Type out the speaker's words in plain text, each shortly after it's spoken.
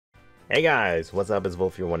Hey guys, what's up? It's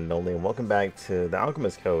Volf, your one and only, and welcome back to the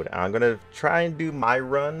Alchemist code. I'm gonna try and do my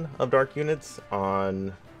run of Dark Units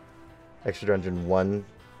on Extra Dungeon 1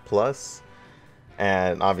 Plus,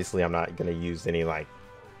 and obviously I'm not gonna use any like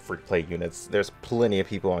free play units. There's plenty of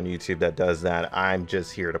people on YouTube that does that. I'm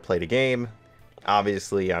just here to play the game.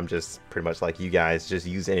 Obviously, I'm just pretty much like you guys, just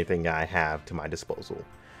use anything I have to my disposal.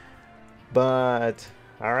 But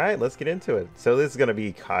all right, let's get into it. So this is gonna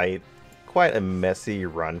be quite a messy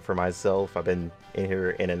run for myself. I've been in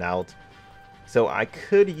here in and out. So I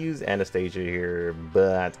could use Anastasia here,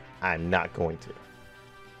 but I'm not going to.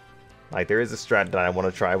 Like, there is a strat that I want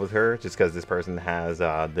to try with her, just because this person has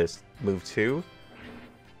this move too.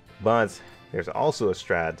 But there's also a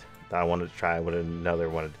strat that I want to try with another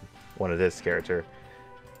one of this character.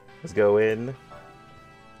 Let's go in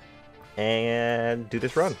and do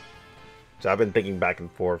this run. So I've been thinking back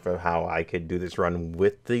and forth of how I could do this run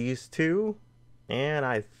with these two, and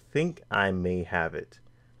I think I may have it.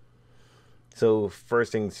 So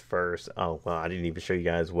first things first, oh well, I didn't even show you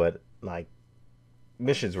guys what like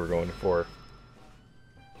missions we're going for.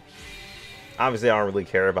 Obviously I don't really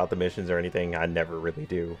care about the missions or anything, I never really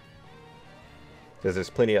do. Because there's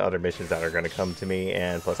plenty of other missions that are going to come to me,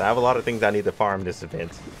 and plus I have a lot of things I need to farm this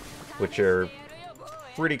event, which are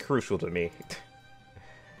pretty crucial to me.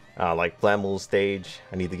 Like Flammable's stage,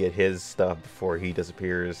 I need to get his stuff before he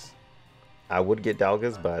disappears. I would get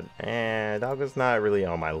Dalga's, but Dalga's not really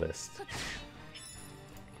on my list.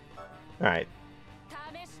 Alright.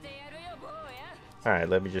 Alright,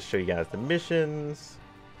 let me just show you guys the missions.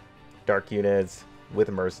 Dark units with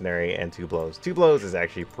a mercenary and 2 blows. 2 blows is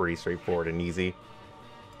actually pretty straightforward and easy.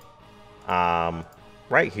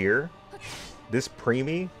 Right here, this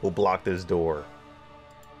preemie will block this door.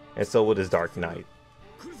 And so will this Dark Knight.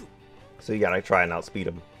 So you gotta try and outspeed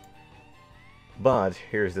him. But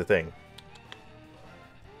here's the thing.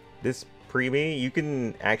 This preemie, you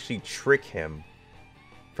can actually trick him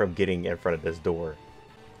from getting in front of this door.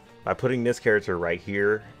 By putting this character right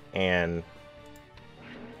here and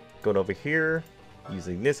going over here,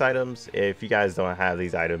 using this items. If you guys don't have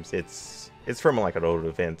these items, it's from like an old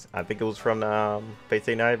event. I think it was from the Fate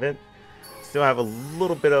Stay Night event. Still have a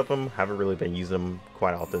little bit of them. Haven't really been using them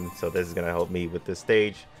quite often. So this is gonna help me with this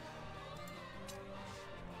stage.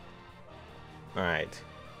 Alright,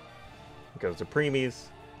 goes to preemies.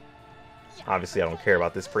 Obviously I don't care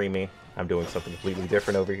about this preemie. I'm doing something completely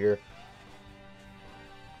different over here.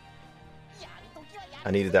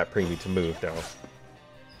 I needed that preemie to move though.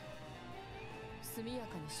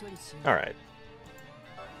 Alright.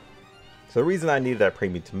 So the reason I needed that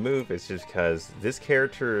preemie to move is just because this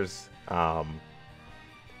character's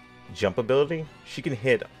jump ability, she can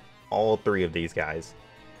hit all 3 of these guys.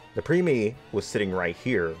 The preemie was sitting right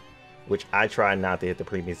here, which I try not to hit the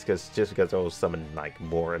preemies just because those summon like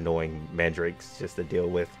more annoying mandrakes just to deal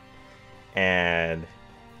with, and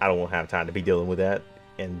I don't have time to be dealing with that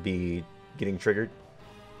and be getting triggered.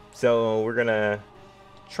 So we're gonna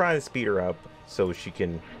try and speed her up so she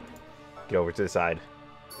can get over to the side.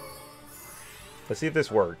 Let's see if this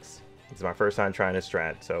works. It's my first time trying this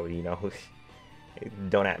strat, so you know,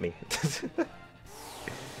 don't at me.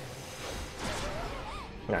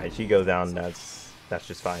 Alright, she goes down. That's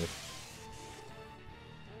just fine.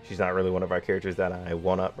 She's not really one of our characters that I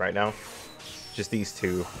want up right now. Just these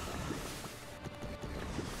two.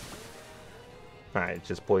 Alright,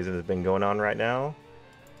 just poison has been going on right now.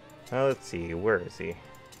 Let's see, where is he?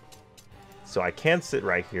 So I can sit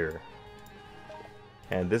right here.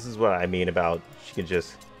 And this is what I mean about she can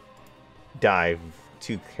just dive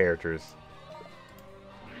 2 characters.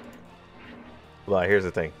 Well, here's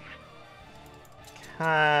the thing.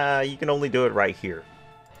 You can only do it right here.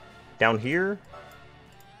 Down here,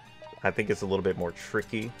 I think it's a little bit more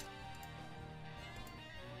tricky.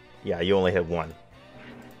 Yeah, you only hit 1.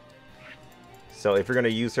 So if you're going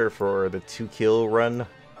to use her for the 2-kill run,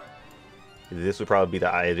 this would probably be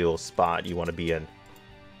the ideal spot you want to be in.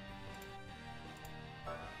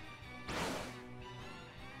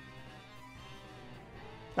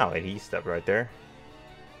 Oh, and he stepped right there.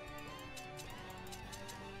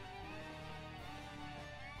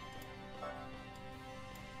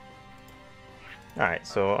 Alright,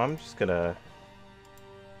 so I'm just gonna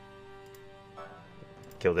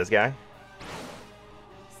kill this guy.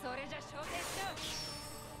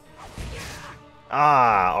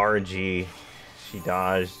 Ah, RNG. She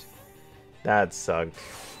dodged. That sucked.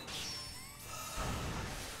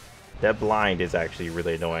 That blind is actually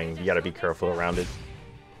really annoying. You gotta be careful around it.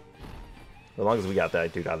 As long as we got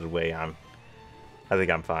that dude out of the way, I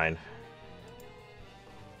think I'm fine.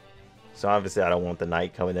 So obviously I don't want the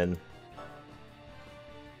knight coming in.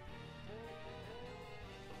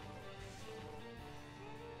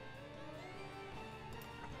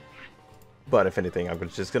 But if anything, I'm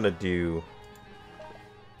just gonna do...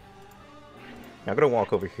 I'm gonna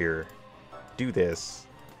walk over here, do this,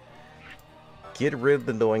 get rid of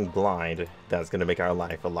the annoying blind. That's gonna make our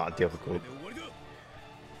life a lot difficult.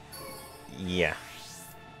 Yeah.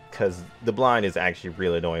 Because the blind is actually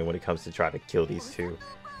really annoying when it comes to try to kill these two.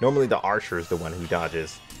 Normally the archer is the one who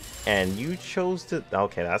dodges. And you chose to...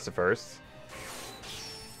 Okay, that's the first.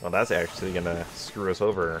 Well, that's actually going to screw us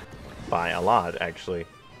over by a lot, actually.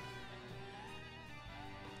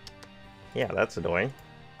 Yeah, that's annoying.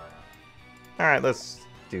 Alright, let's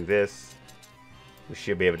do this. We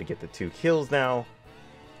should be able to get the 2 kills now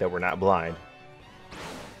that we're not blind.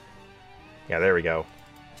 Yeah, there we go.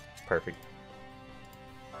 Perfect.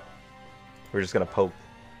 We're just gonna poke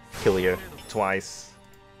Killia twice.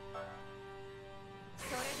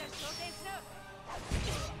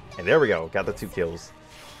 And there we go, got the 2 kills.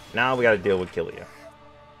 Now we gotta deal with Killia.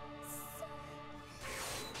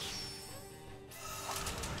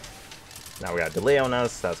 Now we got delay on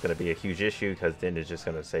us, that's gonna be a huge issue because then it's just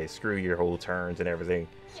gonna say screw your whole turns and everything.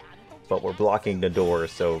 But we're blocking the door,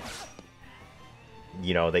 so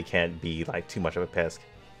you know, they can't be like too much of a pest.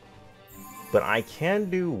 But I can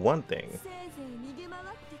do one thing.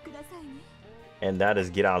 And that is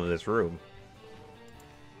get out of this room.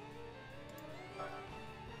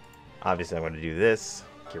 Obviously I'm going to do this.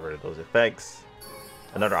 Get rid of those effects.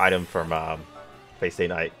 Another item from Face Day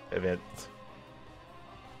Night event.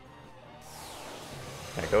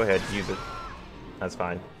 Yeah, go ahead, use it. That's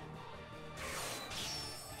fine.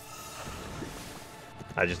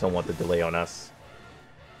 I just don't want the delay on us.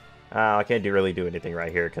 I can't really do anything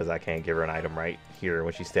right here because I can't give her an item right here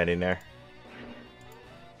when she's standing there.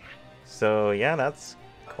 So yeah, that's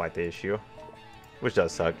quite the issue, which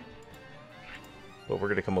does suck. But we're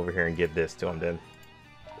gonna come over here and give this to him then,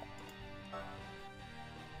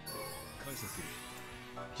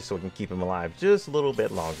 just so we can keep him alive just a little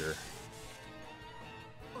bit longer.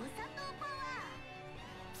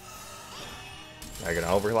 Are you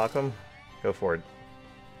gonna overclock him? Go for it.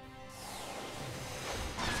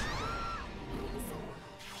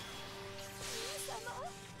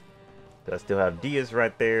 I still have Diaz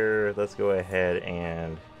right there. Let's go ahead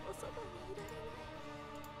and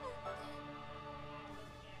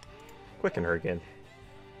quicken her again.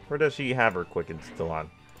 Or does she have her quicken still on?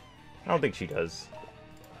 I don't think she does.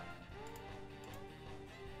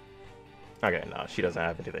 Okay, no, she doesn't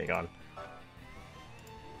have anything on.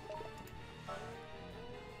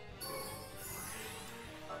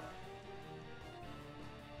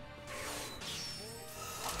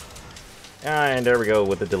 And there we go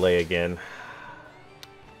with the delay again.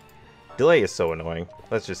 Delay is so annoying.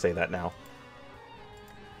 Let's just say that now.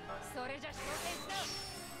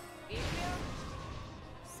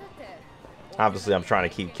 Obviously, I'm trying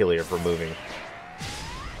to keep Killia from moving.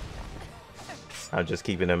 I'm just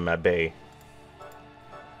keeping him at bay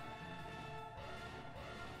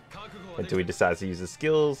until he decides to use his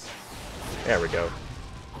skills. There we go.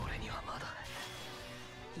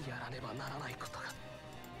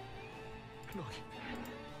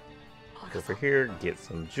 Go over here, get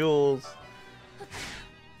some jewels.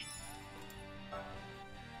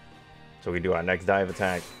 So we do our next dive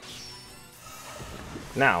attack.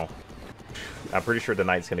 Now, I'm pretty sure the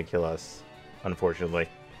knight's gonna kill us, unfortunately.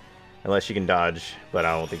 Unless she can dodge, but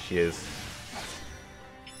I don't think she is.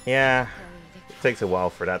 Yeah, it takes a while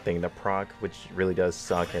for that thing to proc, which really does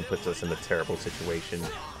suck and puts us in a terrible situation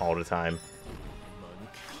all the time.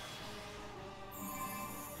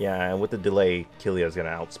 Yeah, and with the delay, Killia's gonna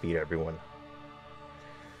outspeed everyone.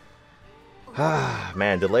 Ah,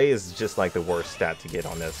 man, delay is just like the worst stat to get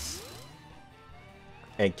on this.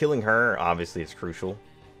 And killing her, obviously, is crucial.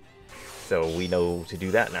 So we know to do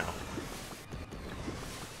that now.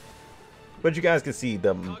 But you guys can see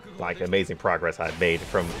the like amazing progress I've made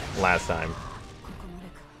from last time.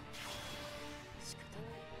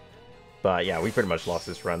 But yeah, we pretty much lost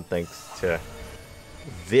this run thanks to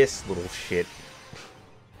this little shit.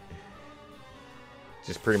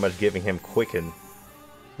 Just pretty much giving him quicken,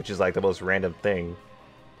 which is like the most random thing.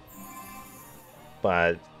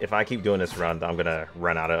 But if I keep doing this run, I'm gonna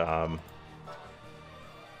run out of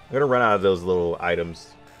those little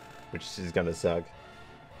items, which is gonna suck.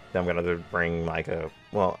 Then I'm gonna bring like a,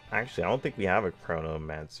 well, actually I don't think we have a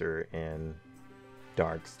Chronomancer in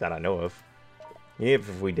Darks that I know of. Even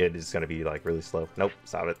if we did, it's gonna be like really slow. Nope,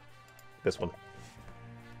 stop it. This one.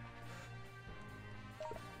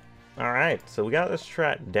 Alright, so we got this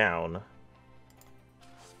strat down.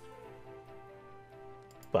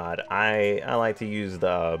 But I like to use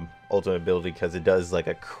the ultimate ability because it does like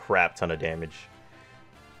a crap ton of damage.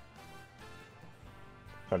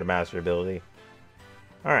 Or the master ability.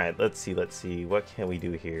 Alright, let's see. What can we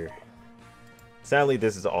do here? Sadly,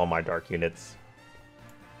 this is all my dark units.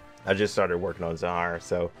 I just started working on Zahar,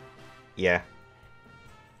 so yeah.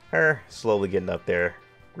 Her slowly getting up there.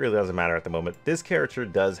 Really doesn't matter at the moment. This character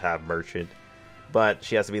does have Merchant, but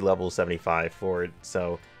she has to be level 75 for it,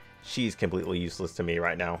 so she's completely useless to me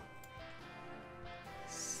right now.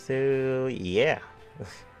 So yeah.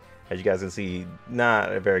 As you guys can see,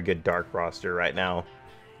 not a very good dark roster right now,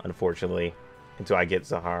 unfortunately, until I get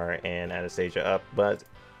Zahar and Anastasia up, but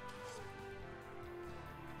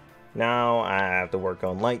now I have to work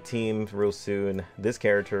on light team real soon. This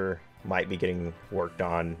character might be getting worked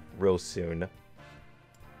on real soon,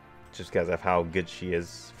 just because of how good she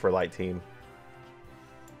is for light team.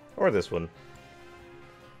 Or this one.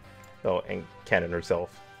 Oh, and Cannon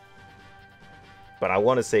herself. But I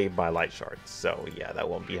want to save my light shards, so yeah, that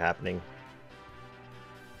won't be happening.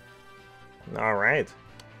 Alright.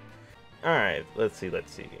 Alright, let's see.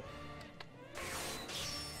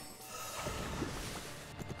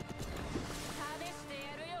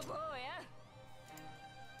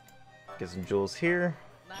 Get some jewels here.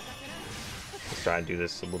 Let's try and do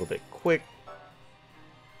this a little bit quick.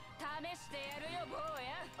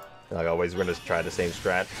 Like always, we're going to try the same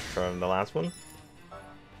strat from the last one.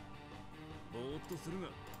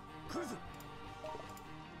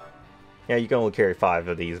 Yeah, you can only carry 5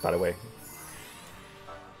 of these, by the way.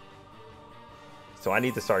 So I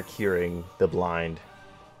need to start curing the blind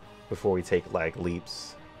before we take like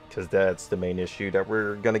leaps, because that's the main issue that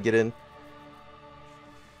we're gonna get in.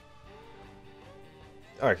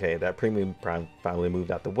 Okay, that premium prime finally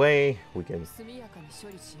moved out the way. We can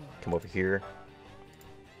come over here,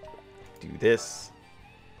 do this.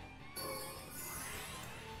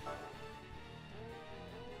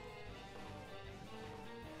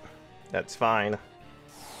 That's fine.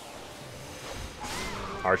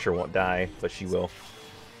 Archer won't die, but she will.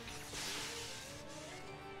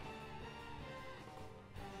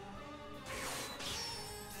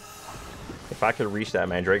 If I could reach that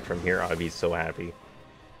Mandrake from here, I'd be so happy.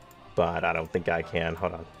 But I don't think I can.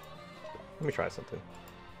 Hold on. Let me try something.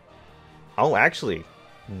 Oh, actually.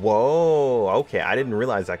 Whoa. Okay, I didn't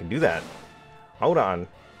realize I could do that. Hold on.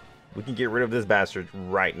 We can get rid of this bastard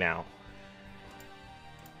right now.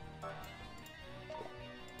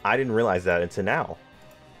 I didn't realize that until now.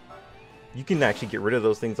 You can actually get rid of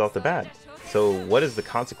those things off the bat. So what is the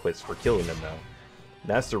consequence for killing them though?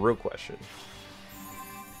 That's the real question.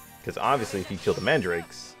 Because obviously if you kill the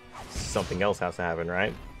Mandrakes, something else has to happen,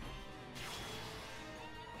 right?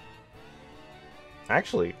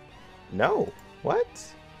 Actually, no. What?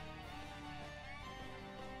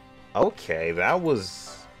 Okay, that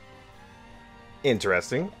was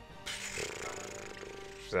interesting.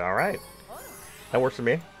 Alright. That works for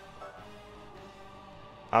me.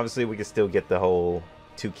 Obviously, we can still get the whole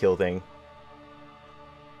 2-kill thing.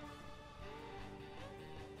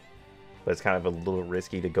 But it's kind of a little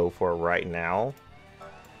risky to go for right now.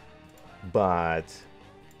 But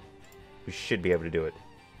we should be able to do it.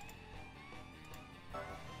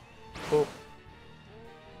 Cool.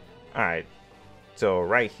 Alright. So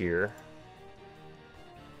right here,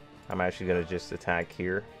 I'm actually going to just attack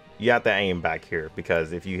here. You have to aim back here,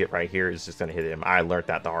 because if you hit right here, it's just going to hit him. I learned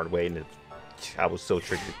that the hard way, and I was so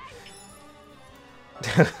tricky.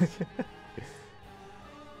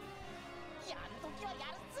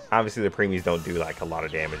 Obviously, the preemies don't do like a lot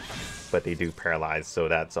of damage, but they do paralyze, so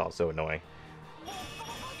that's also annoying.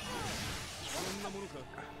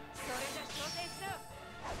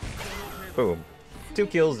 Boom. 2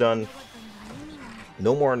 kills done.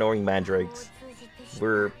 No more annoying Mandrakes.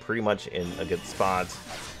 We're pretty much in a good spot.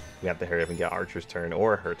 We have to hurry up and get Archer's turn,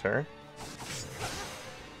 or her turn.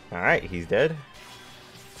 Alright, he's dead.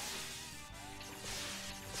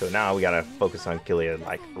 So now we gotta focus on Gilead,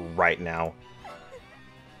 like, right now.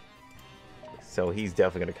 So he's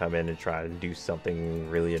definitely gonna come in and try to do something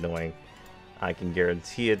really annoying. I can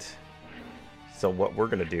guarantee it. So what we're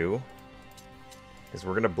gonna do is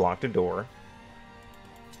we're gonna block the door.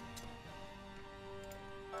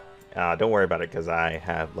 Don't worry about it, because I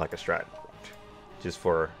have like a strat just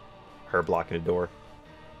for her blocking the door.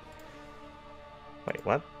 Wait,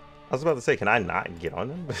 what? I was about to say, can I not get on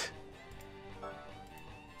them?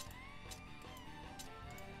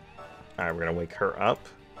 Alright, we're gonna wake her up.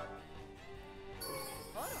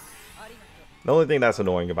 The only thing that's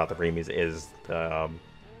annoying about the preemies is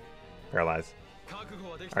paralyze.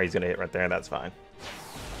 Alright, he's gonna hit right there, that's fine.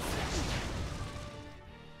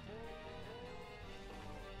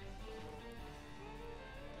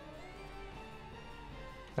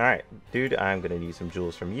 Alright, dude, I'm gonna need some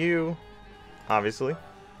jewels from you, obviously.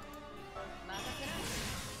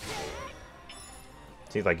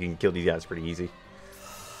 Seems like you can kill these guys pretty easy.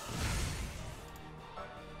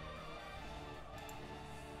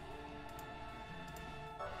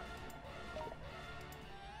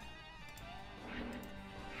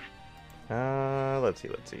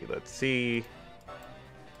 Let's see.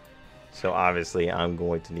 So obviously I'm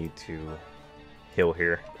going to need to heal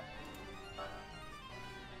here.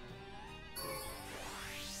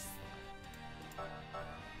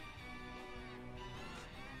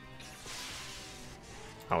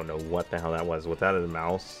 I don't know what the hell that was. Was that a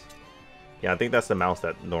mouse? Yeah, I think that's the mouse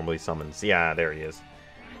that normally summons. Yeah, there he is.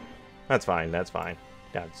 That's fine, that's fine.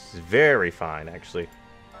 That's very fine, actually.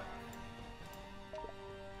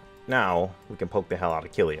 Now, we can poke the hell out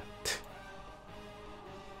of Killia.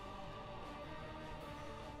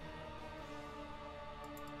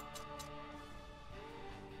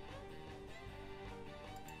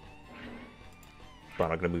 But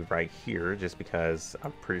I'm going to move right here, just because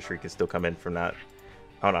I'm pretty sure he can still come in from that.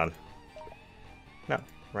 Hold on. No,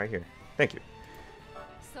 right here. Thank you.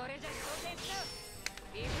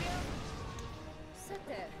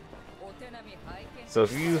 So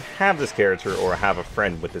if you have this character or have a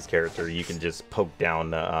friend with this character, you can just poke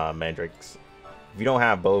down the mandrakes. If you don't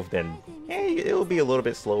have both, then hey, it'll be a little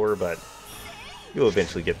bit slower, but you'll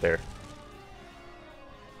eventually get there.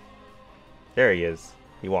 There he is.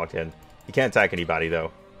 He walked in. He can't attack anybody,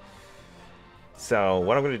 though. So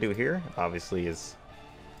what I'm going to do here, obviously, is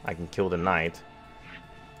I can kill the knight.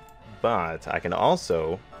 But I can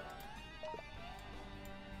also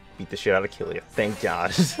beat the shit out of Killia. Thank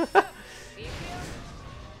God.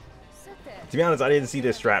 To be honest, I didn't see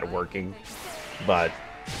this strat working, but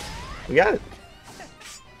we got it.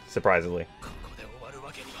 Surprisingly.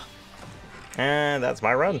 And that's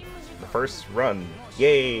my run. The first run.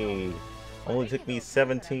 Yay! Only took me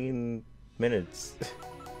 17 minutes.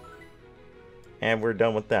 And we're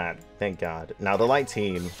done with that. Thank God. Now the light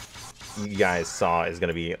team, you guys saw, is going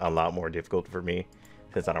to be a lot more difficult for me,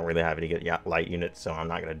 since I don't really have any good light units, so I'm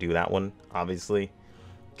not going to do that one, obviously.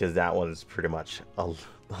 Because that one's pretty much a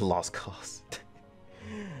lost cause.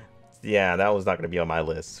 Yeah, that was not going to be on my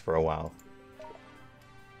list for a while.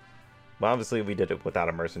 But obviously we did it without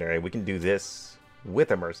a mercenary. We can do this with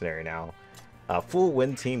a mercenary now. A full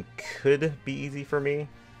win team could be easy for me.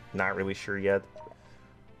 Not really sure yet.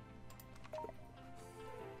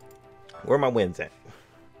 Where are my wins at?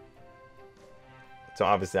 So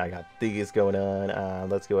obviously I got these going on.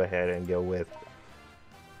 Let's go ahead and go with...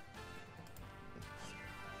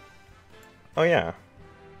 Oh yeah.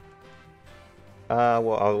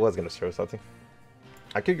 Well, I was going to show something.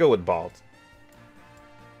 I could go with Balt.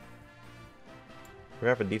 We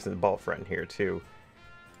have a decent Balt friend here too.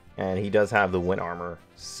 And he does have the wind armor.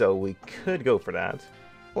 So we could go for that.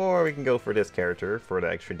 Or we can go for this character for the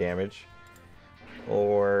extra damage.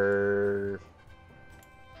 Or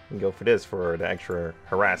we can go for this for the extra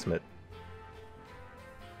harassment.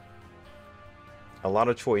 A lot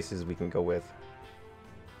of choices we can go with.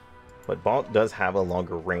 But Balt does have a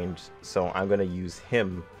longer range, so I'm going to use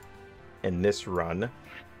him in this run.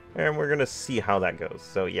 And we're going to see how that goes.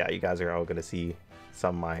 So yeah, you guys are all going to see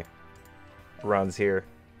some of my runs here.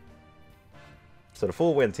 So the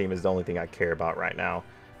full win team is the only thing I care about right now.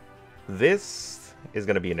 This is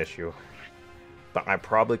going to be an issue. But I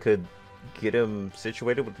probably could get him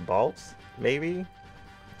situated with the Balts, maybe?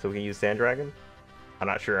 So we can use Sand Dragon. I'm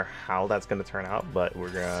not sure how that's going to turn out, but we're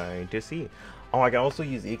going to see. Oh, I can also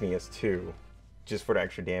use Igneous too, just for the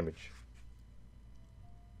extra damage.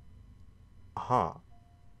 Huh.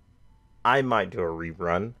 I might do a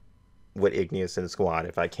rerun with Igneous in the squad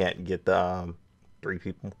if I can't get the 3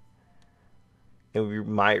 people. And we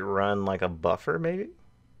might run like a buffer, maybe?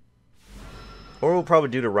 Or we'll probably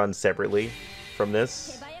do the run separately from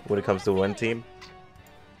this when it comes to one team.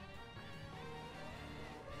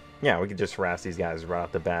 Yeah, we could just harass these guys right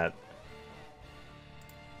off the bat.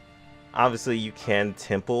 Obviously, you can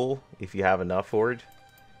temple if you have enough for it.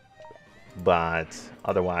 But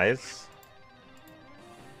otherwise,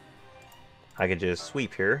 I could just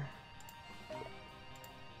sweep here.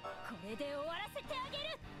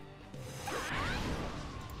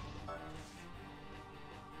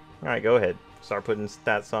 Alright, go ahead. Start putting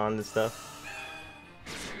stats on and stuff.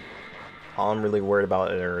 All I'm really worried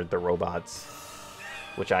about are the robots,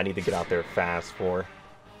 which I need to get out there fast for.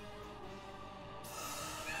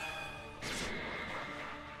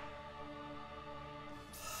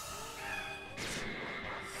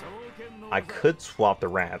 I could swap the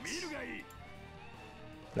rats.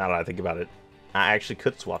 Now that I think about it, I actually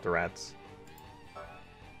could swap the rats.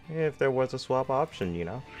 If there was a swap option, you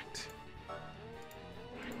know.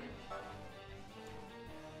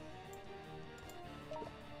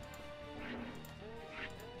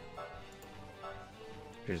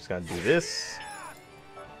 We're just gonna do this.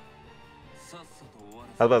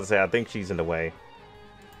 I was about to say, I think she's in the way.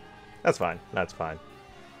 That's fine. That's fine.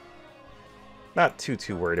 Not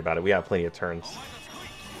too worried about it. We have plenty of turns.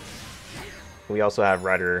 We also have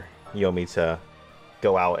Rider Yomi to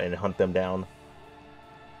go out and hunt them down.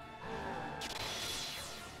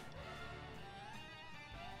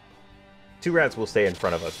 Two rats will stay in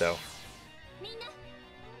front of us, though.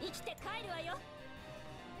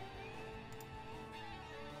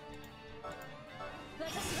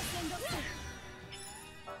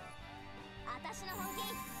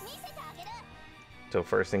 So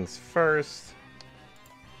first things first,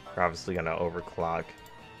 we're obviously gonna overclock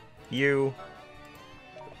you.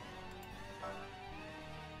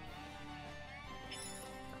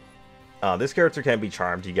 This character can be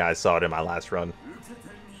charmed. You guys saw it in my last run.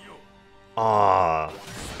 Ah,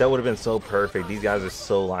 that would have been so perfect. These guys are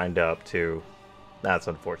so lined up too. That's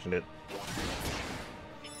unfortunate.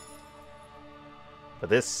 But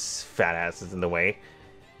this fat ass is in the way,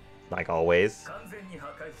 like always.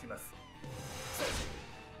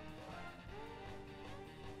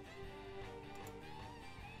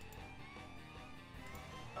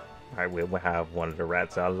 Alright, we'll have one of the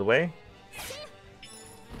rats out of the way.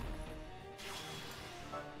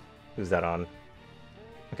 Who's that on?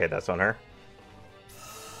 Okay, that's on her.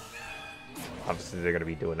 Obviously, they're going to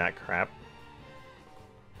be doing that crap.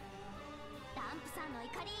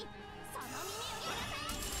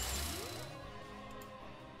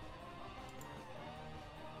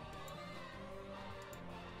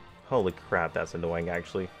 Holy crap, that's annoying,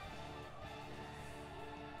 actually.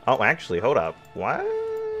 Oh, actually, hold up. What?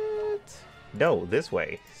 No, this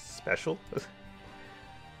way. Special?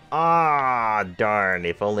 Ah, darn.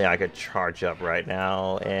 If only I could charge up right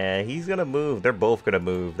now. And he's gonna move. They're both gonna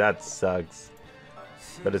move. That sucks.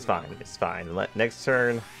 But it's fine. It's fine. Next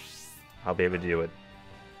turn, I'll be able to do it.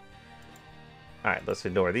 Alright, let's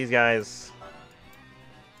ignore these guys.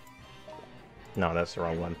 No, that's the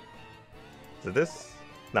wrong one. Is it this?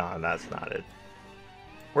 No, that's not it.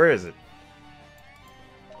 Where is it?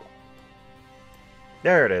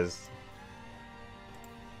 There it is.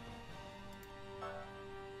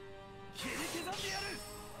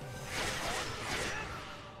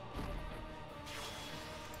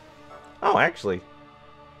 Oh, actually,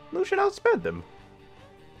 Lucian outsped them.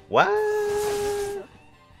 What?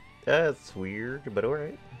 That's weird, but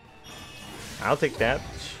alright. I'll take that.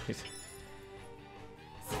 Jeez.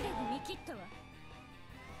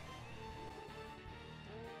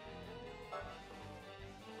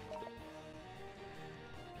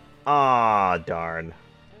 Ah, darn.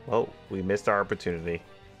 Well, we missed our opportunity.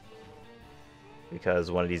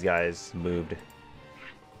 Because one of these guys moved.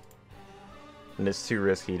 And it's too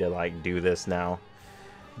risky to, like, do this now.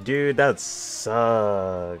 Dude, that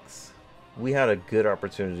sucks. We had a good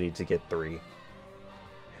opportunity to get 3.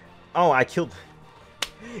 Oh, I killed...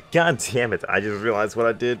 God damn it. I just realized what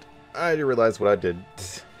I did. I didn't realize what I did.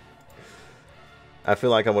 I feel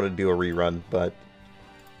like I want to do a rerun, but...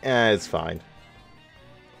 it's fine.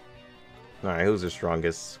 Alright, who's the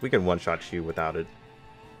strongest? We can one-shot you without it.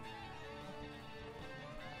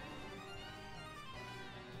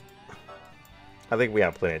 I think we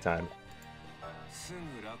have plenty of time.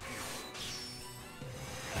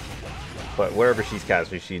 But wherever she's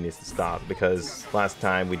casting, she needs to stop, because last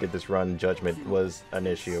time we did this run, Judgment was an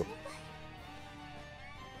issue.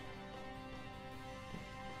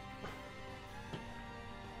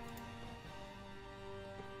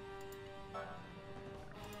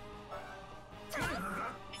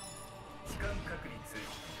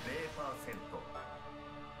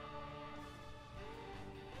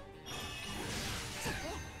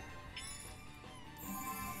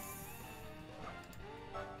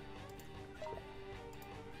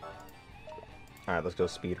 Alright, let's go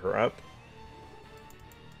speed her up.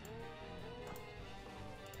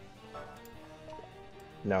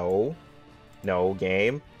 No. No,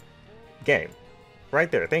 game. Game.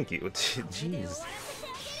 Right there, thank you. Jeez.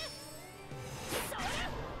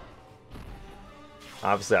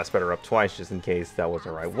 Obviously, I sped her up twice just in case that was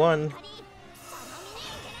the right one.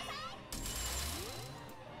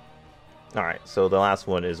 Alright, so the last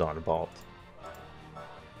one is on Vault.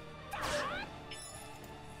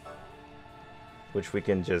 Which we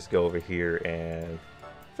can just go over here and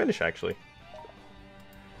finish, actually.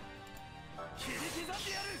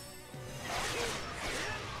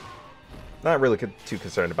 Not really too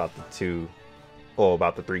concerned about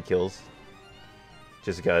about the 3 kills.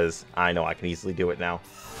 Just because I know I can easily do it now.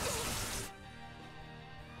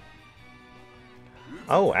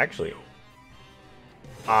 Oh, actually.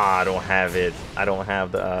 Ah, I don't have it. I don't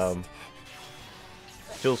have the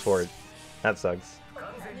jewels for it. That sucks.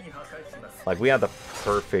 Like, we have the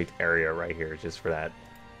perfect area right here just for that.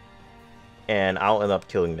 And I'll end up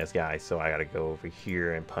killing this guy, so I gotta go over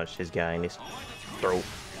here and punch this guy in his throat.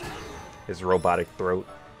 His robotic throat.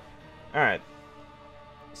 Alright.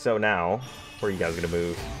 So now, where are you guys gonna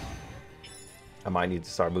move? I might need to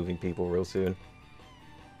start moving people real soon.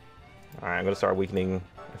 Alright, I'm gonna start weakening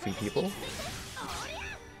a few people.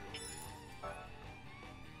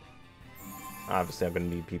 Obviously, I'm gonna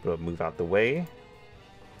need people to move out the way.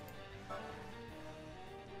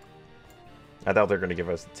 I thought they were gonna give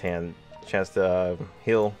us a chance to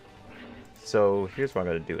heal. So here's what I'm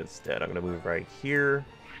gonna do instead. I'm gonna move right here,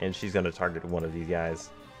 and she's gonna target one of these guys.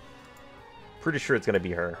 Pretty sure it's gonna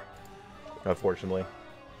be her, unfortunately.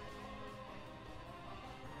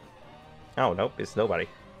 Oh, nope, it's nobody.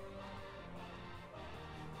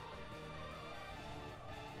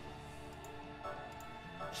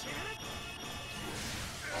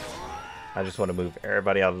 I just want to move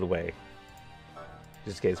everybody out of the way.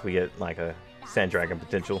 Just in case we get like a sand dragon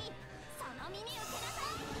potential.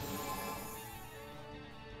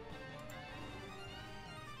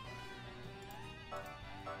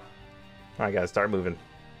 Alright guys, start moving.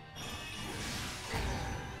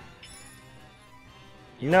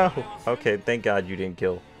 No! Okay, thank God you didn't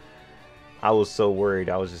kill. I was so worried.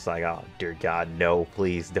 I was just like, oh dear God, no,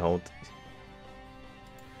 please don't.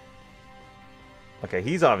 Okay,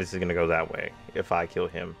 he's obviously gonna go that way if I kill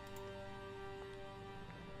him.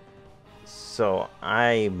 So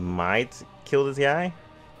I might kill this guy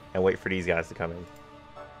and wait for these guys to come in.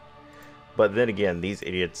 But then again, these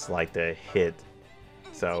idiots like to hit.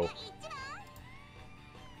 So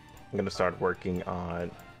I'm gonna start working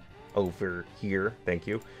on over here. Thank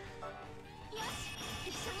you.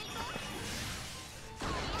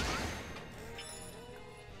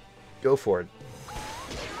 Go for it.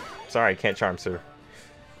 Sorry, can't charm, sir.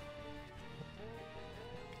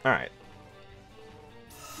 Alright.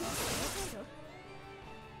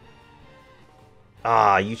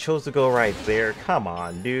 Ah, you chose to go right there. Come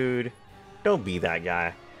on, dude. Don't be that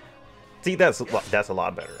guy. See, that's a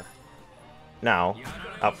lot better. Now,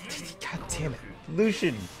 God damn it,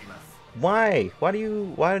 Lucian. Why? Why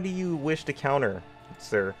do you wish to counter,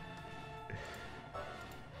 sir?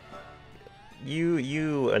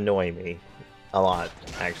 You annoy me a lot,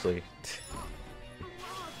 actually.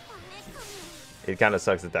 It kind of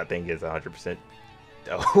sucks that that thing is 100%.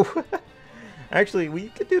 Oh, actually, we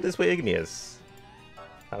could do this with Igneous.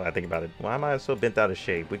 Now that I think about it, why am I so bent out of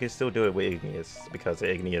shape? We can still do it with Igneous because of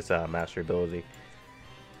Igneous mastery ability.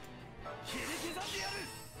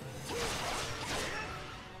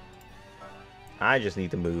 I just need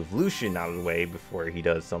to move Lucian out of the way before he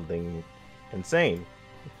does something insane.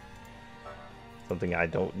 Something I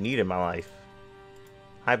don't need in my life.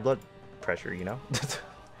 High blood pressure, you know?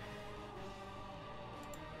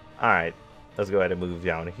 Alright, let's go ahead and move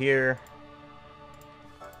down here.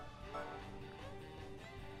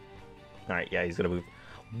 Alright, yeah, he's gonna move.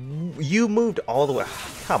 You moved all the way.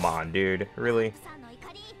 Come on, dude. Really?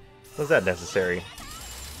 Was that necessary?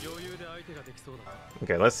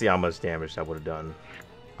 Okay, let's see how much damage that would have done.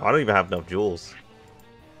 Oh, I don't even have enough jewels.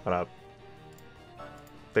 What up?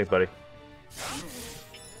 Thanks, buddy.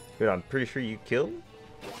 Dude, I'm pretty sure you killed?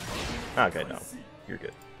 Okay, no. You're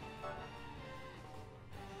good.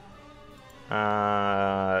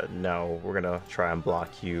 No. We're gonna try and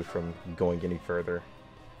block you from going any further.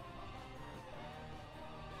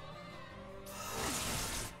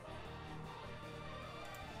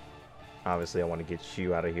 Obviously, I want to get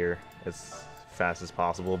you out of here as fast as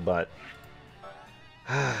possible, but...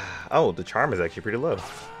 oh, the charm is actually pretty low.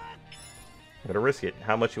 I'm gonna risk it.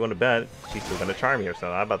 How much you want to bet? She's still gonna charm me or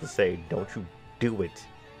something. I'm about to say, don't you do it.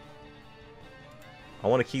 I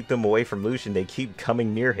want to keep them away from Lucian. They keep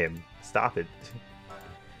coming near him. Stop it.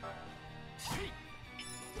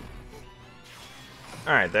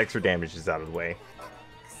 Alright, the extra damage is out of the way.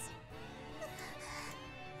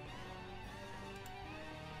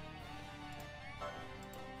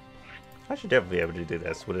 I should definitely be able to do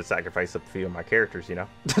this with a sacrifice of a few of my characters, you know?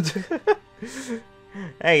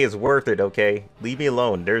 Hey, it's worth it, okay? Leave me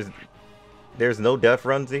alone. There's no death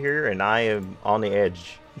runs here, and I am on the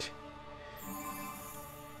edge.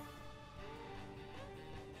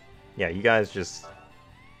 Yeah, you guys just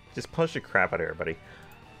punch the crap out of everybody.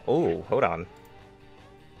 Oh, hold on.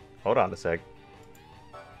 Hold on a sec.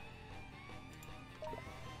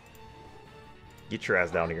 Get your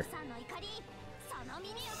ass down here.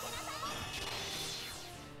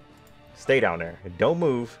 Stay down there. Don't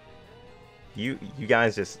move. You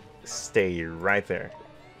guys just stay right there.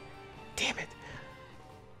 Damn it.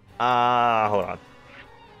 Hold on.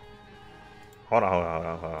 Hold on, hold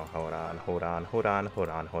on, hold on, hold on, hold on, hold on, hold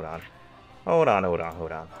on, hold on, hold on,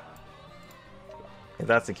 hold on. If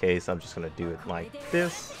that's the case, I'm just gonna do it like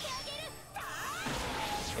this.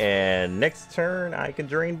 And next turn, I can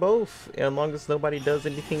drain both, as long as nobody does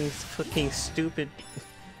anything fucking stupid.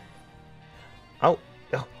 Oh,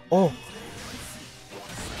 oh, oh!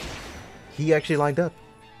 He actually lined up.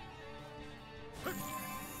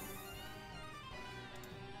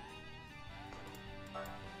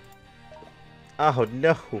 Oh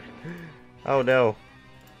no! Oh no!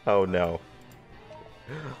 Oh no!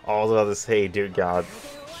 Oh, I was about to say, dear God,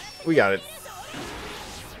 we got it.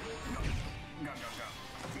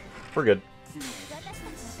 We're good.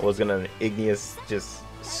 I was gonna igneous just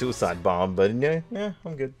suicide bomb, but yeah,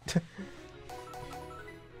 I'm good.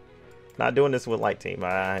 Not doing this with light team.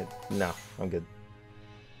 No, I'm good.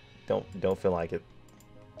 Don't feel like it.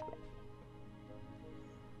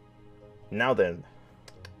 Now then,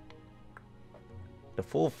 the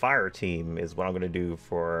full fire team is what I'm gonna do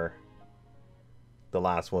for the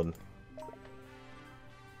last one.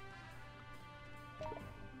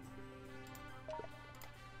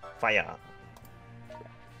 Fire.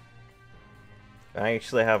 I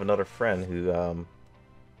actually have another friend who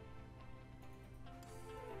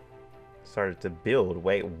started to build.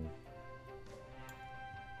 Wait,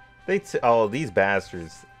 oh, these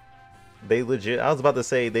bastards. They legit. I was about to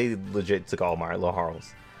say they legit took all my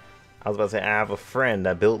Laharls. I was about to say I have a friend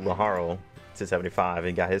that built Laharl to 75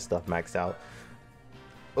 and got his stuff maxed out.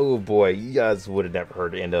 Oh boy, you guys would have never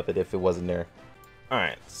heard the end of it if it wasn't there.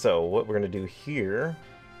 Alright, so what we're going to do here...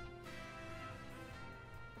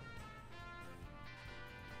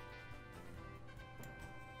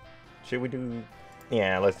 Should we do...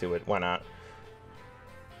 Yeah, let's do it. Why not?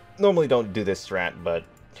 Normally don't do this strat, but...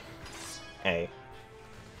 Hey.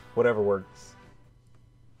 Whatever works.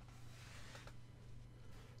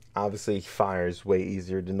 Obviously, fire is way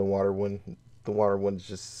easier than the water one. The water one's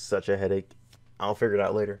just such a headache. I'll figure it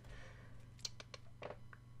out later.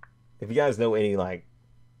 If you guys know any like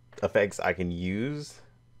effects I can use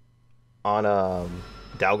on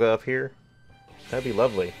Dalga up here, that'd be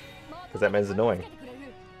lovely, because that man's annoying.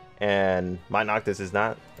 And my Noctis is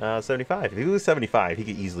not 75. If he was 75, he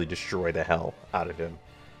could easily destroy the hell out of him.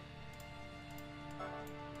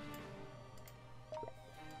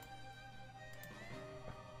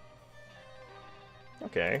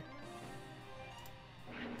 Okay.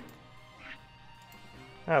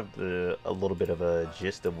 I have a little bit of a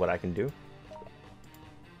gist of what I can do.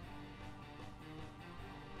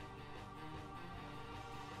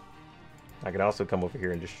 I can also come over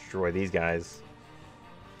here and destroy these guys.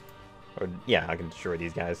 Or, yeah, I can destroy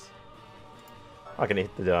these guys. I can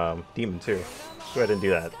hit the demon too. Go ahead and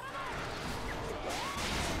do that.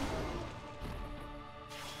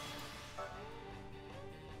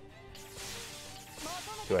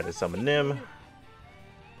 Go ahead and summon them.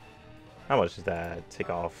 How much does that take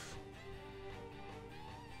off?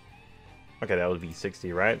 Okay, that would be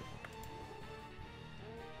 60, right?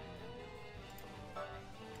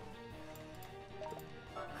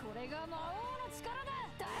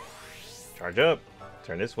 Charge up.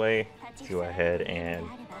 Turn this way. Go ahead and...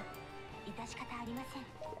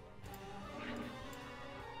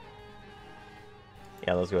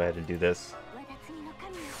 Yeah, let's go ahead and do this.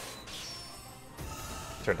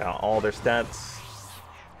 Turn down all their stats.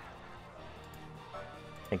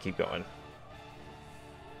 And keep going.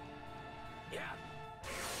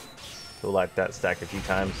 We'll let that stack a few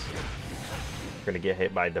times. We're gonna get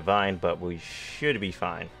hit by Divine, but we should be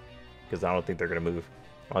fine. Because I don't think they're gonna move.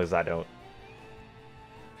 As long as I don't.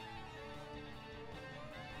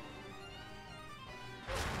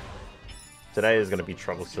 Today is gonna be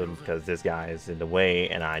troublesome because this guy is in the way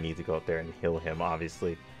and I need to go up there and heal him,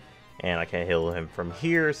 obviously. And I can't heal him from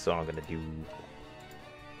here, so I'm gonna do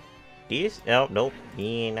this. Oh, nope.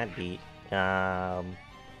 Yeah, not this. I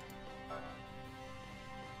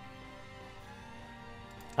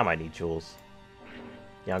might need jewels.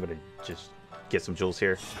 Yeah, I'm gonna just get some jewels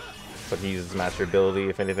here. So I can use this master ability,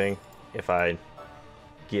 if anything, if I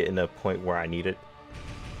get in a point where I need it.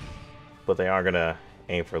 But they are gonna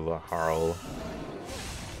aim for Laharl,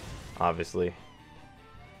 obviously.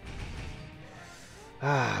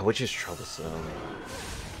 Which is troublesome.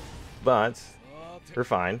 But we're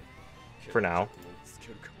fine. For now.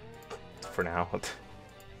 For now. I'm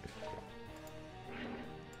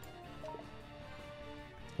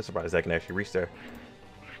surprised I can actually reach there.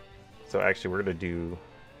 So actually we're gonna do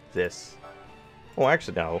this. Oh,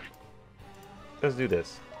 actually no. Let's do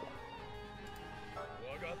this.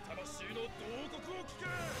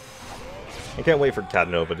 I can't wait for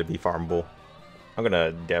Catanova to be farmable. I'm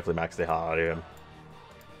gonna definitely max the hell out of him.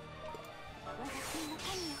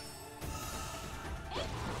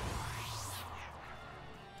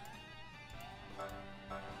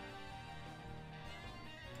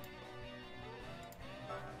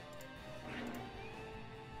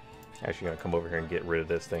 Actually gonna come over here and get rid of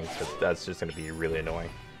this thing, because that's just gonna be really annoying.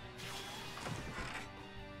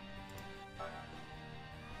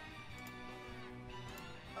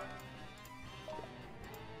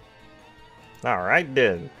 Alright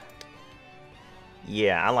then.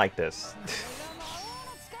 Yeah, I like this.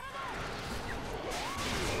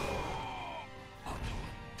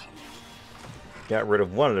 Got rid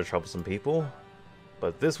of one of the troublesome people.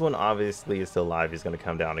 But this one obviously is still alive. He's going to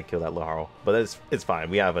come down and kill that Laurel. But it's fine.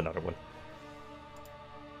 We have another one.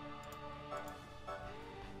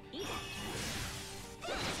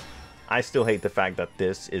 I still hate the fact that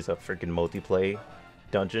this is a freaking multiplayer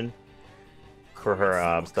dungeon for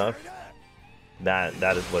her stuff. That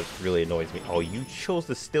is what really annoys me. Oh, you chose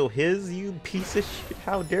to steal his, you piece of shit.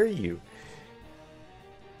 How dare you?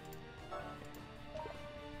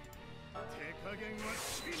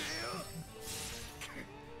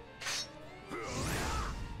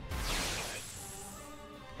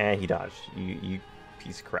 And he dodged. You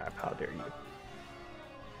piece of crap. How dare you?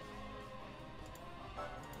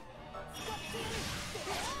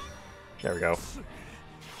 There we go.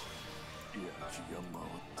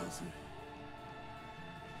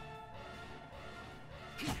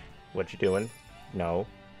 What you doing? No.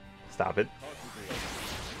 Stop it.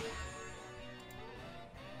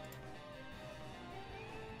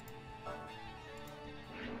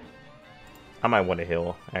 I might want to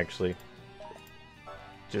heal, actually.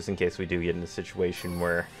 Just in case we do get in a situation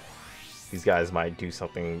where these guys might do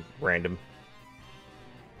something random.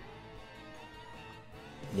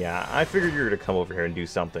 Yeah, I figured you were going to come over here and do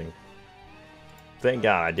something. Thank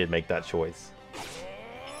God I did make that choice.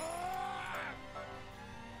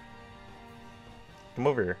 Come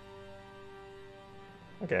over here.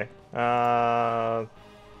 Okay. Go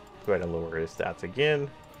ahead and lower his stats again.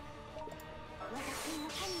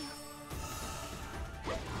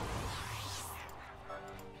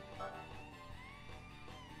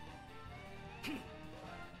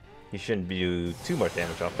 He shouldn't do too much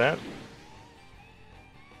damage off that.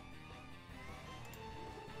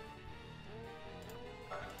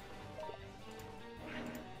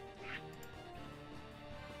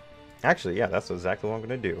 Actually, yeah, that's exactly what I'm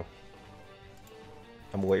going to do.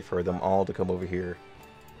 I'm going to wait for them all to come over here.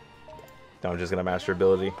 Then I'm just going to master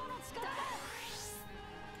ability.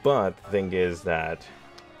 But the thing is that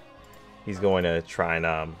he's going to try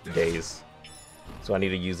and daze. So I need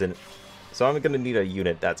to use it. So I'm going to need a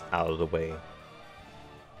unit that's out of the way.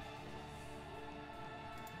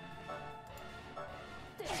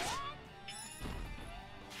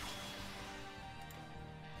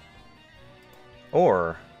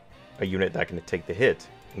 Or a unit that can take the hit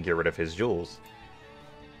and get rid of his jewels.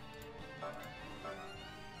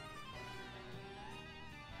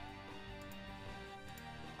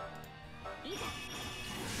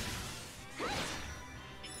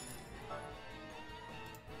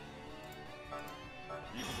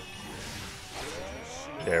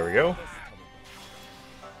 There we go.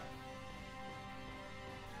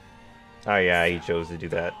 Oh yeah, he chose to do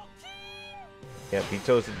that. Yep, he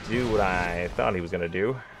chose to do what I thought he was going to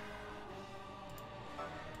do.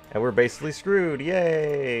 And we're basically screwed.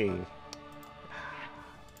 Yay!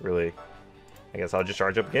 Really? I guess I'll just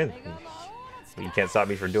charge up again. You can't stop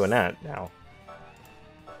me from doing that now.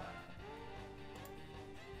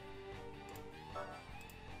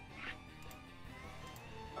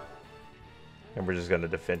 And we're just going to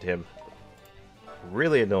defend him.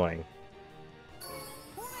 Really annoying.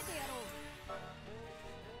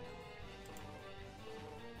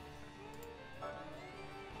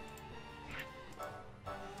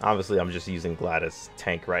 Obviously, I'm just using Gladys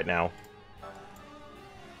tank right now.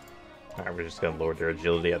 Alright, we're just going to lower their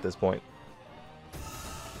agility at this point.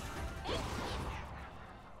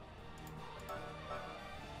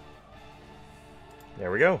 There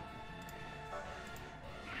we go.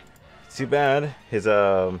 Too bad his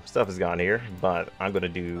stuff is gone here, but I'm going to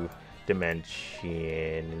do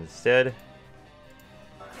Dimension instead.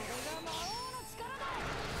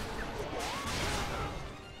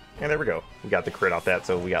 And there we go. We got the crit off that,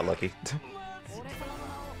 so we got lucky.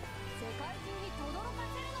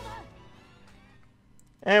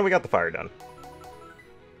 And we got the fire done.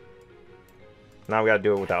 Now we got to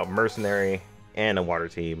do it without Mercenary and a water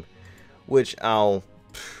team, which I'll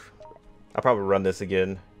probably run this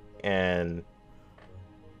again and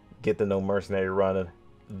get the no Mercenary running.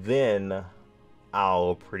 Then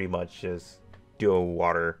I'll pretty much just do a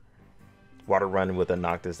water run with a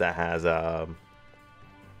Noctis that has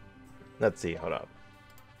let's see, hold up.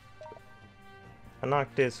 A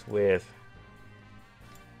Noctis with,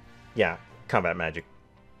 yeah, combat magic.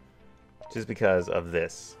 Just because of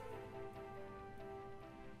this.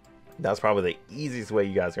 That's probably the easiest way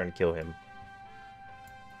you guys are going to kill him.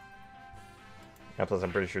 And plus,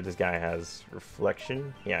 I'm pretty sure this guy has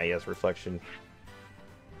reflection. Yeah, he has reflection.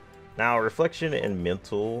 Now, reflection and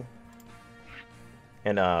mental,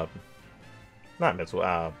 and not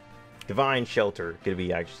mental, divine shelter could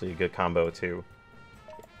be actually a good combo too.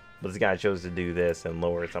 But this guy chose to do this and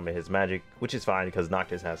lower some of his magic, which is fine because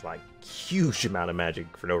Noctis has like huge amount of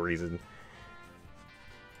magic for no reason.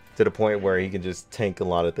 To the point where he can just tank a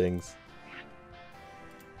lot of things.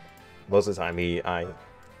 Most of the time, I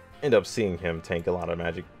end up seeing him tank a lot of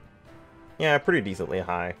magic. Yeah, pretty decently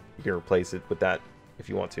high. You can replace it with that if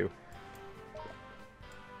you want to.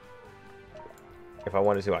 If I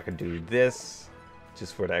wanted to, I could do this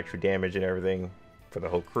just for the extra damage and everything for the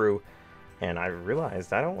whole crew. And I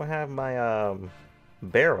realized I don't have my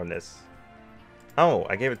bear on this. Oh,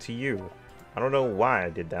 I gave it to you. I don't know why I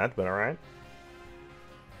did that, but alright.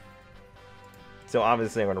 So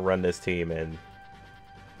obviously I'm going to run this team and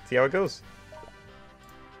see how it goes.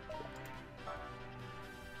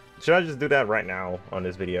 Should I just do that right now on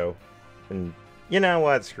this video? And you know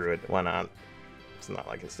what? Screw it. Why not? It's not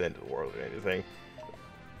like it's the end of the world or anything.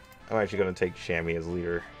 I'm actually going to take Shammy as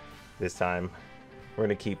leader this time. We're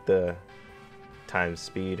going to keep the time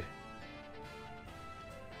speed.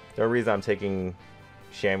 The only reason I'm taking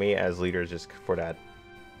Shammy as leader is just for that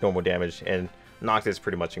normal damage. And Noctis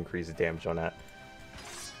pretty much increases damage on that.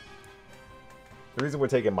 The reason we're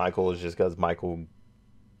taking Michael is just because Michael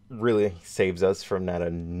really saves us from that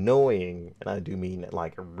annoying, and I do mean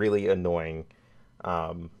like a really annoying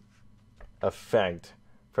effect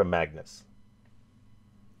from Magnus.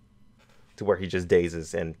 To where he just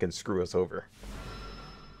dazes and can screw us over.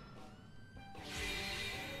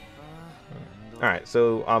 Alright,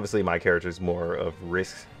 so obviously my character is more of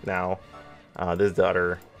risk now. This is the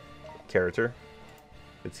other character,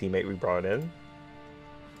 the teammate we brought in.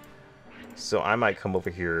 So I might come over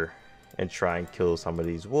here and try and kill some of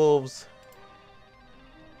these wolves.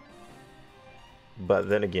 But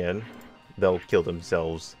then again, they'll kill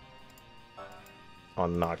themselves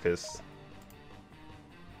on Noctis.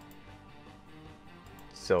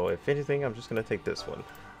 So if anything, I'm just going to take this one.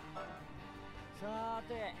 I'm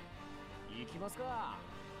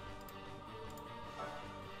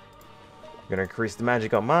going to increase the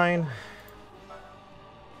magic on mine.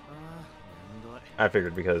 I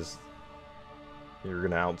figured because you're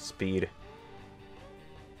going to outspeed.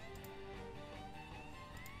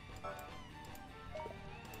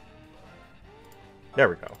 There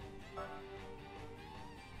we go.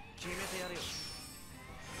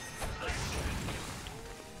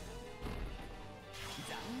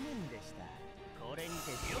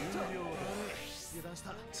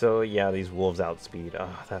 So yeah, these wolves outspeed.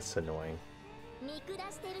 Oh, that's annoying.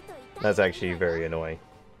 That's actually very annoying.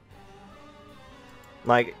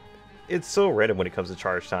 Like, it's so random when it comes to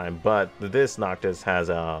charge time, but this Noctis has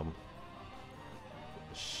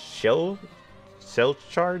shell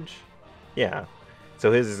charge? Yeah.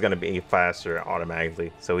 So his is gonna be faster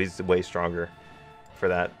automatically. So he's way stronger for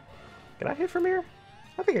that. Can I hit from here?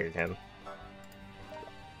 I think I can.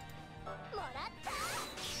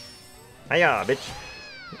 Hiya, bitch.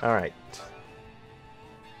 Alright.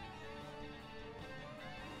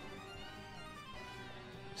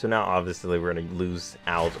 So now obviously we're going to lose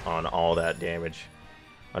out on all that damage,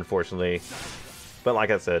 unfortunately. But like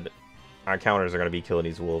I said, our counters are going to be killing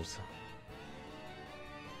these wolves.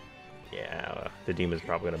 Yeah, the demon's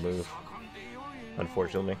probably going to move,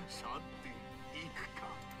 unfortunately.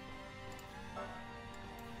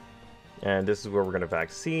 And this is where we're going to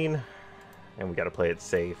vaccine. And we got to play it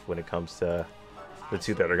safe when it comes to the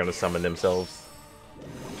two that are going to summon themselves.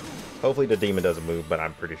 Hopefully the demon doesn't move, but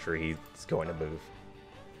I'm pretty sure he's going to move.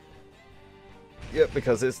 Yep,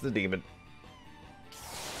 because it's the demon.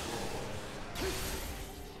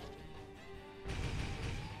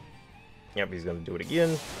 Yep, he's going to do it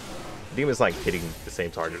again. The demon's like hitting the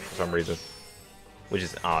same target for some reason, which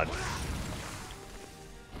is odd.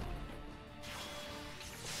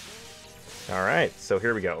 Alright, so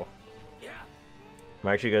here we go. I'm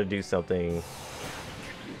actually going to do something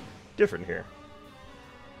different here.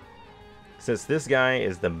 Since this guy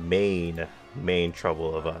is the main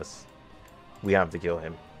trouble of us, we have to kill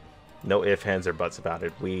him. No ifs, ands, or buts about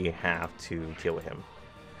it. We have to kill him.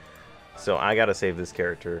 So I got to save this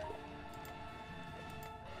character.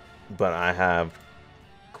 But I have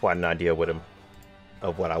quite an idea with him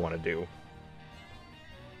of what I want to do.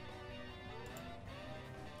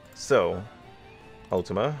 So,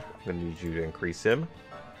 Ultima, I'm going to need you to increase him.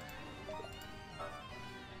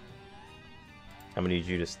 I'm going to need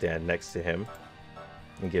you to stand next to him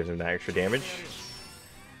and give him that extra damage.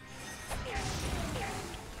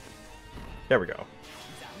 There we go.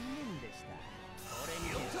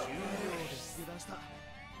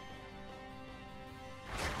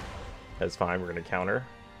 That's fine. We're gonna counter.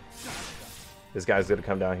 This guy's gonna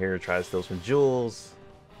come down here and try to steal some jewels,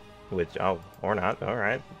 which or not. All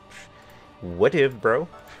right. What if, bro?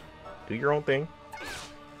 Do your own thing.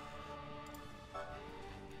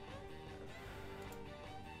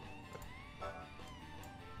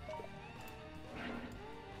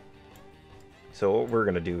 So what we're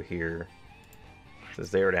gonna do here, since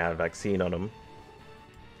they already have a vaccine on them,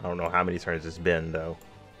 I don't know how many turns it's been though.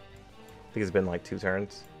 I think it's been like 2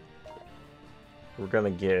 turns. We're gonna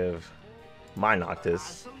give my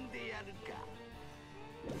Noctis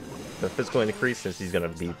the physical increase since he's gonna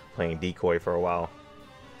be playing decoy for a while.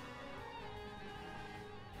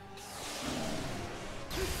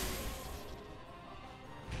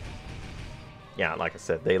 Yeah, like I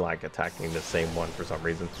said, they like attacking the same one for some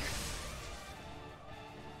reason.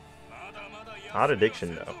 Odd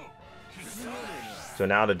addiction though. So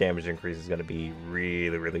now the damage increase is going to be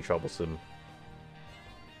really, really troublesome.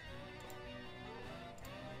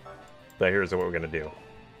 But here's what we're going to do.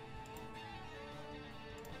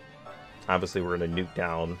 Obviously, we're going to nuke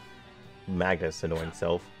down Magnus' annoying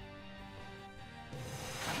self.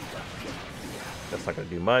 That's not going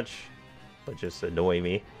to do much, but just annoy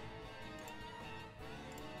me.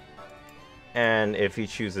 And if he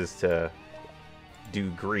chooses to do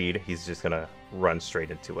greed, he's just going to run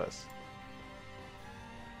straight into us.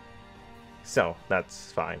 So,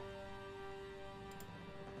 that's fine.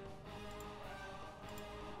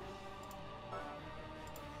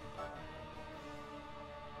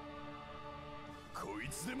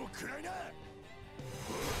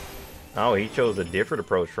 Oh, he chose a different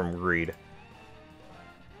approach from greed.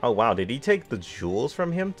 Oh wow, did he take the jewels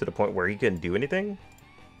from him to the point where he couldn't do anything?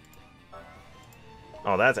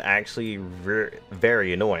 Oh, that's actually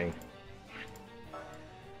very annoying.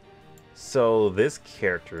 So this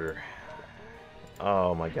character,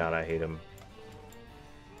 oh my god, I hate him.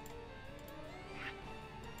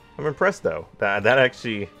 I'm impressed though. That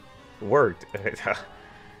actually worked.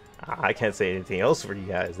 I can't say anything else for you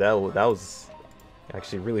guys. That was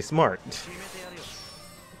actually really smart.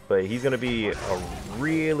 But he's gonna be a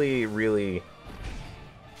really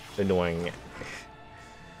annoying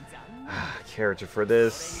character for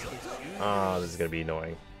this. This is gonna be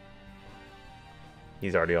annoying.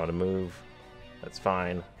 He's already on the move. That's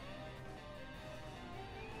fine.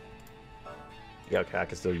 Yeah, okay, I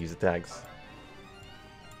can still use attacks.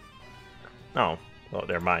 Oh, well,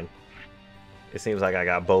 never mind. It seems like I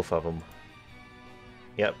got both of them.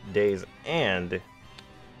 Yep, daze and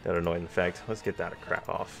that annoying effect. Let's get that crap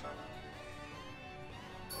off.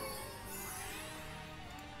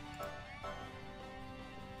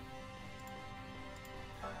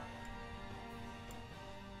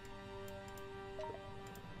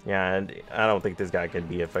 Yeah, and I don't think this guy can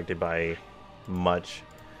be affected by much,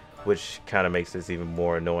 which kind of makes this even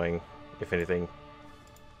more annoying, if anything.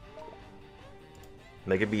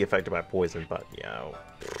 They could be affected by poison, but yeah. I'm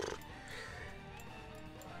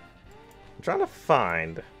trying to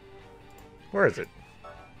find. Where is it?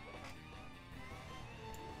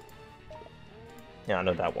 Yeah, I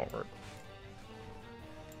know that won't work.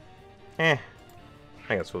 I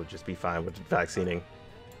guess we'll just be fine with vaccinating.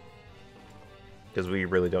 Because we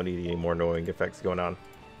really don't need any more annoying effects going on.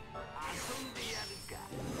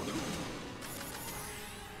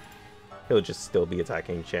 He'll just still be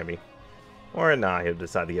attacking Chammy. Or nah, he'll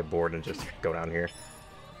decide to get bored and just go down here.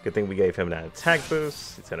 Good thing we gave him that attack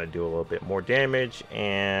boost. It's gonna do a little bit more damage.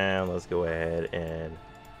 And let's go ahead and...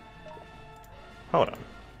 Hold on.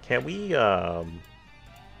 Can we,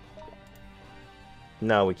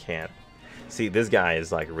 No, we can't. See, this guy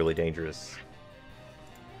is like really dangerous.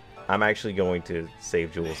 I'm actually going to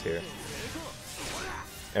save Jules here.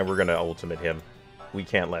 And we're gonna ultimate him. We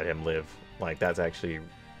can't let him live. Like, that's actually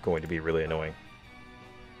going to be really annoying.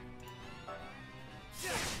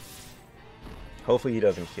 Hopefully he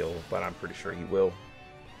doesn't kill, but I'm pretty sure he will.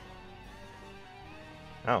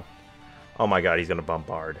 Oh. Oh my god, he's gonna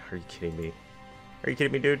bombard. Are you kidding me? Are you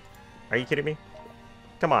kidding me, dude? Are you kidding me?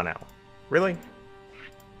 Come on now. Really?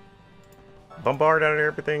 Bombard out of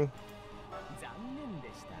everything?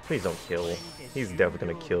 Please don't kill. He's definitely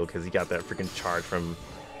gonna kill because he got that freaking charge from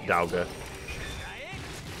Dauga.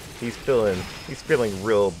 He's feeling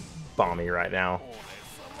real balmy right now.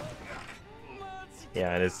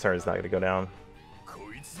 Yeah, and his turn's not gonna go down.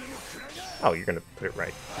 Oh, you're gonna put it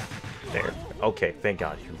right there. Okay, thank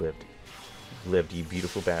God you lived. You lived, you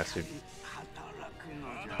beautiful bastard.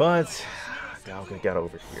 But Dauga got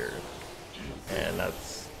over here, and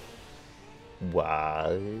that's what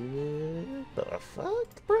the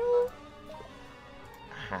fuck, bro?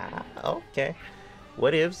 Okay.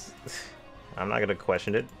 What ifs? I'm not gonna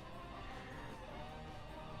question it.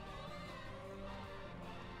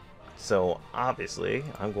 So obviously,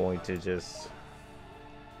 I'm going to just...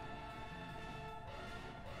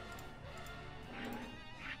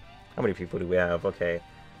 How many people do we have? Okay.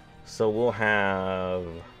 So we'll have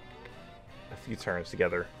a few turns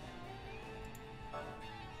together.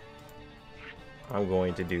 I'm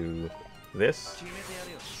going to do this.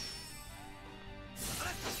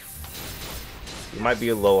 We might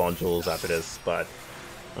be low on jewels after this, but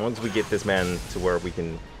once we get this man to where we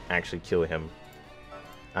can actually kill him,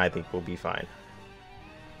 I think we'll be fine.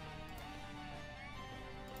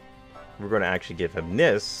 We're going to actually give him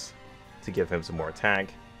this to give him some more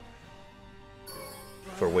attack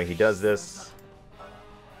for when he does this.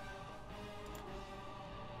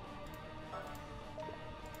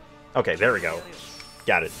 Okay, there we go.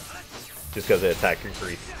 Got it. Just because the attack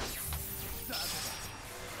increased.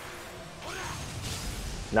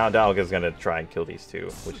 Now Dalga's going to try and kill these two,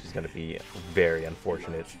 which is going to be very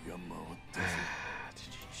unfortunate.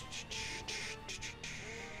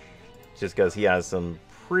 Just because he has some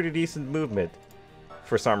pretty decent movement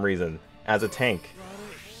for some reason. As a tank.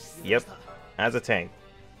 Yep, as a tank.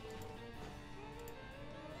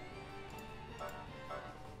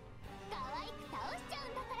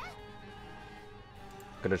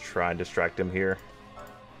 Gonna try and distract him here.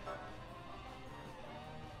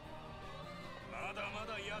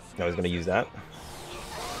 No, he's gonna use that.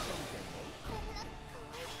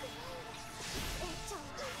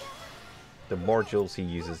 The more jewels he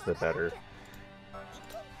uses, the better.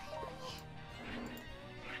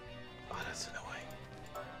 Oh, that's annoying.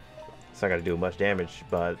 It's not gonna do much damage,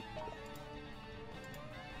 but...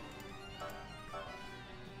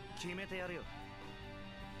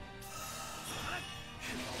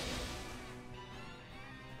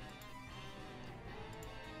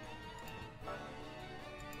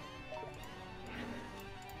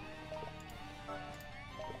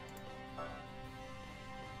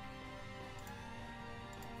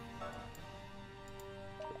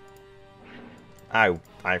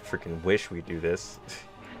 I freaking wish we do this.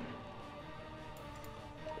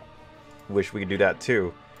 Wish we could do that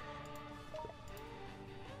too.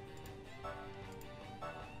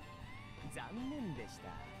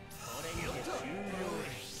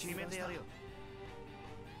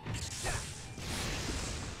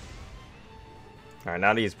 Alright,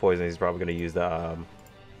 now that he's poisoned, he's probably going to use the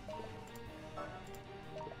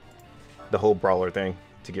whole brawler thing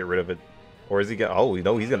to get rid of it. Or is he gonna... Oh,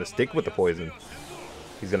 no, he's going to stick with the poison.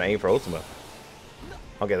 He's going to aim for Ultima.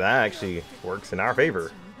 Okay, that actually works in our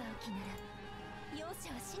favor.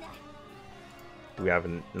 Do we have...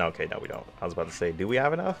 No, okay, no, we don't. I was about to say, do we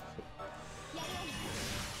have enough?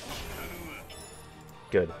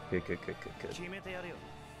 Good. Good, good, good, good, good.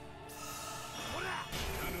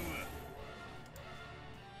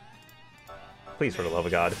 Please, for the love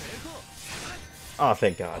of God. Oh,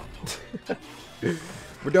 thank God.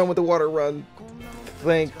 We're done with the water run.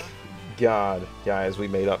 Thank God. Guys, we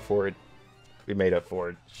made up for it. We made up for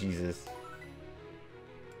it. Jesus.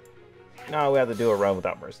 No, we have to do a run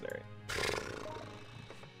without mercenary.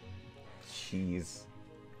 Jeez.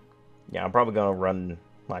 Yeah, I'm probably gonna run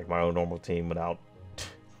like my own normal team without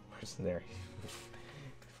mercenary.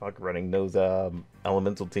 Fuck running those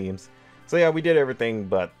elemental teams. So yeah, we did everything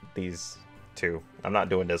but these two. I'm not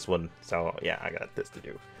doing this one, so yeah, I got this to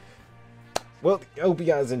do. Well, I hope you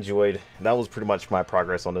guys enjoyed. That was pretty much my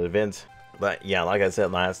progress on the event. But yeah, like I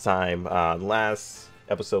said last time, last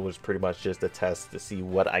episode was pretty much just a test to see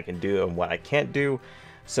what I can do and what I can't do,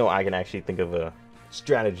 so I can actually think of a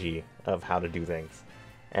strategy of how to do things.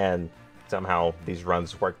 And somehow these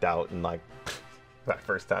runs worked out in like my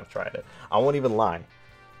first time trying it. I won't even lie.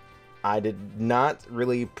 I did not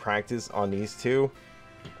really practice on these two,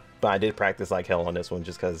 but I did practice like hell on this one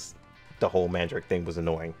just because the whole Mandrake thing was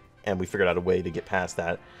annoying. And we figured out a way to get past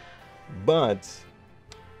that. But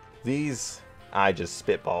these I just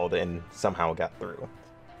spitballed and somehow got through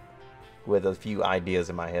with a few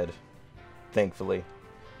ideas in my head, thankfully.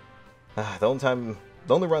 The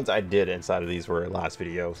only runs I did inside of these were last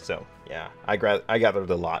video, so yeah, I gathered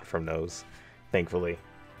a lot from those, thankfully.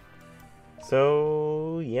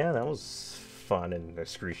 So yeah, that was fun and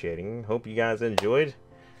excruciating. Hope you guys enjoyed.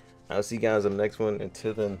 I'll see you guys in the next one.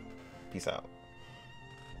 Until then, peace out.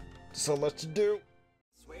 So much to do.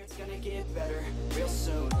 Swear it's gonna get better real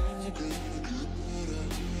soon.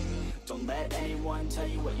 Don't let anyone tell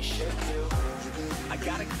you what you should do. I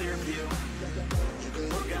got a clear view.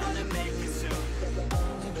 We're gonna make it soon.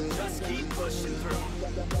 Just keep pushing through.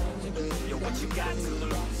 You're what you got to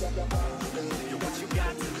lose. You're what you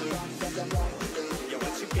got to lose. You're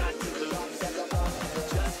what you got to lose.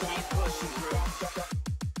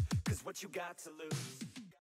 got to lose?